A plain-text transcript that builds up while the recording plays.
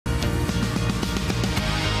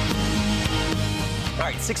All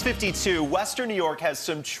right, 6:52. Western New York has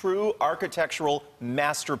some true architectural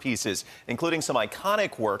masterpieces, including some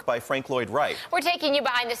iconic work by Lloyd Wright. We're taking you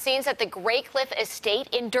behind the scenes at the Graycliff estate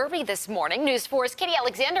in Derby this morning. News 4's Katie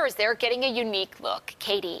Alexander is there getting a unique look.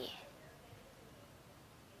 Katie.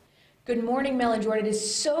 Good morning, Mel and Jordan. It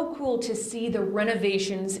is so cool to see the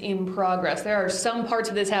renovations in progress. There are some parts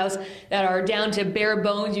of this house that are down to bare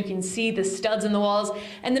bones. You can see the studs in the walls.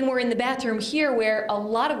 And then we're in the bathroom here where a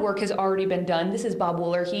lot of work has already been done. This is Bob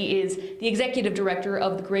Wooler. He is the executive director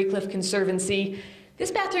of the Graycliff Conservancy. This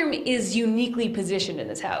bathroom is uniquely positioned in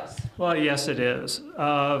this house. Well, yes, it is.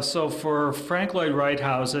 So for Lloyd Wright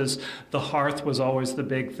houses, the hearth was always the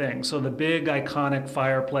big thing. So the big iconic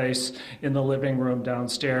fireplace in the living room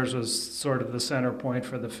downstairs was sort of the center point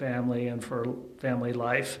for the family and for family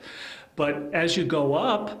life. But as you go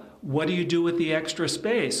up, what do you do with the extra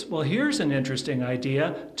space? Well, here's an interesting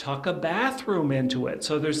idea. Tuck a bathroom into it.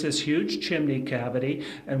 So there's this huge chimney cavity,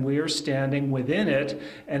 and we are standing within it,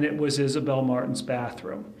 and it was Isabelle Martin's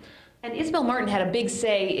bathroom. And Isabelle Martin had a big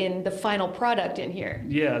say in the final product in here.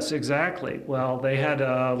 Yes, exactly. Well, they had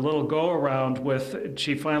a little go-around with,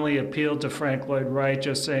 she finally appealed to Lloyd Wright,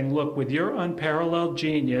 just saying, look, with your unparalleled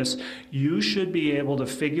genius, you should be able to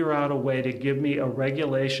figure out a way to give me a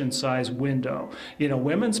regulation-size window. You know,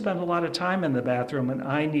 women spend a lot of time in the bathroom, and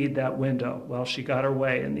I need that window. Well, she got her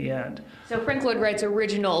way in the end. So Lloyd Wright's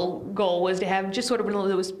original goal was to have just sort of one of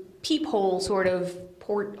those peephole sort of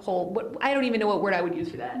porthole. I don't even know what word I would use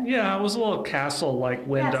for that. Yeah, it was a little castle-like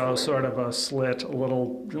window, sort of a slit, a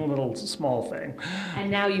little small thing. And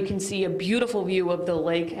now you can see a beautiful view of the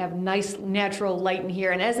lake, have nice natural light in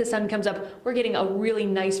here. And as the sun comes up, we're getting a really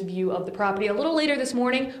nice view of the property. A little later this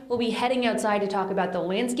morning, we'll be heading outside to talk about the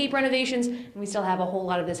landscape renovations, and we still have a whole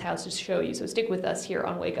lot of this house to show you. So stick with us here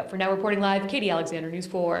on Wake Up. For now, reporting live, Katie Alexander, News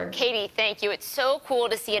 4. Katie, thank you. It's so cool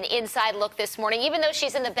to see an inside look this morning. Even though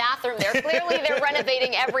she's in the bathroom, they're renovating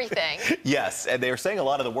everything. Yes, and they were saying a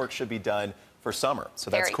lot of the work should be done for summer, so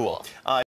that's Very cool. Cool.